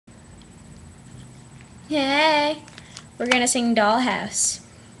Hey, we're gonna sing Dollhouse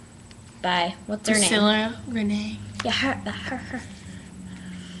by, what's her name? Priscilla Renee. Yeah, her.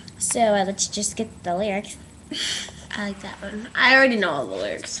 So let's just get the lyrics. I like that one. I already know all the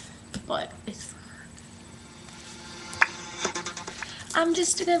lyrics, but it's... I'm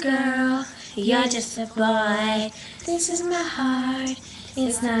just a girl, you're just a boy. This is my heart,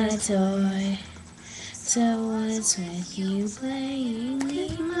 it's not a toy. So what's with you playing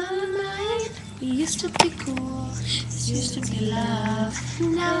in my mind? We used to be cool, it used to be love.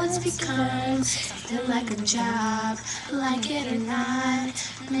 Now it's become something like a job. Like it or not,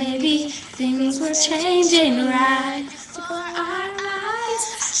 maybe things were changing right before our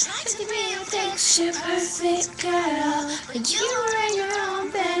eyes. Tried to be a picture perfect girl, but you were in your own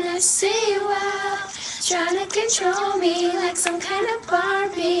fantasy world, trying to control me like some kind of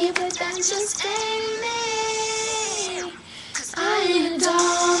Barbie, but that just ain't me. 'Cause I ain't a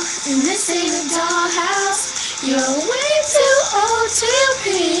doll, and this ain't a dollhouse. You're way too old to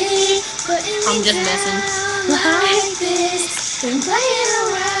be putting me down like this, and playing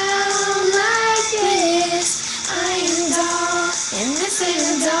around like this. I ain't a doll, and this ain't a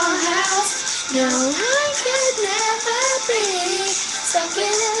dollhouse. No, I could never be stuck in a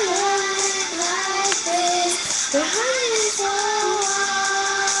life like this, behind these walls.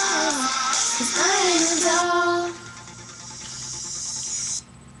 'Cause I ain't a doll.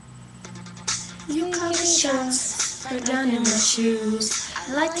 You call me shots, right down in my shoes. I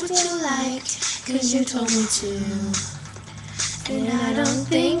like what you like, 'cause you told me to. And I don't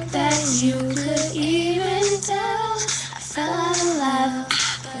think that you could even tell. I fell out of love,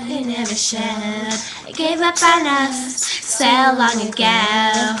 but it never showed. I gave up on us so long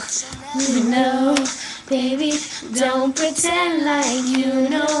ago. No, baby, don't pretend like you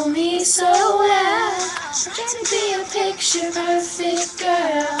know me so well. Trying to be a picture perfect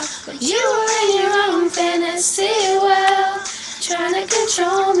girl, but you were in your own fantasy world, trying to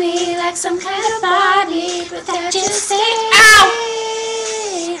control me like some kind of Barbie, but that just ain't me.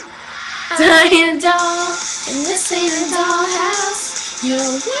 I ain't a doll, and this ain't a dollhouse. You're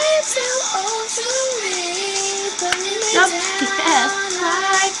way too old to be putting me down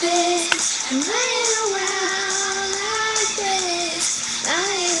like this, and laying around like this. I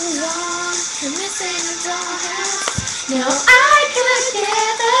ain't a doll, and this ain't a dollhouse. No, I could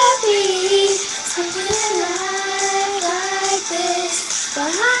never be something in life like this,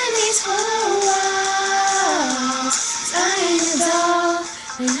 behind these four walls. I ain't a doll,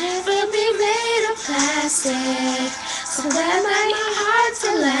 will never be made of plastic, so that my heart's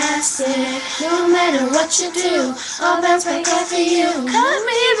elastic. No matter what you do, I'll bounce back after you. Cut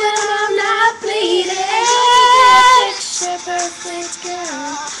me, but I'm not bleeding. Picture perfect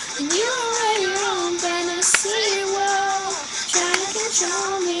girl, and you are in your own fantasy world, trying to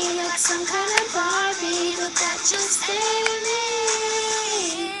control me like some kind of Barbie, but that just ain't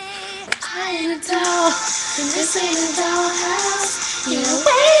me. I ain't a doll, and this ain't a dollhouse. You're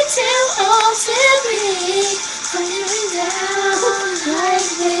way too old to be putting me down like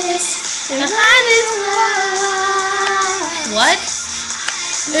this, behind this wall. What?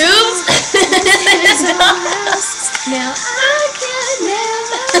 Oops! Now I could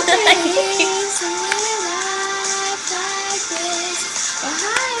never be somewhere life like this,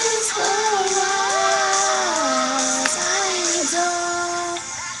 behind these four walls. I ain't a doll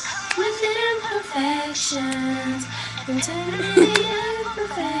with imperfections, intended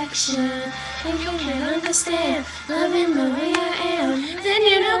imperfection. If you can't understand loving the way I am, then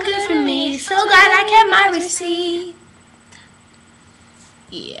you're no good for me. So glad I kept my receipt.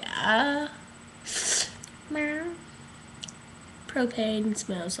 Yeah. Propane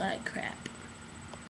smells like crap.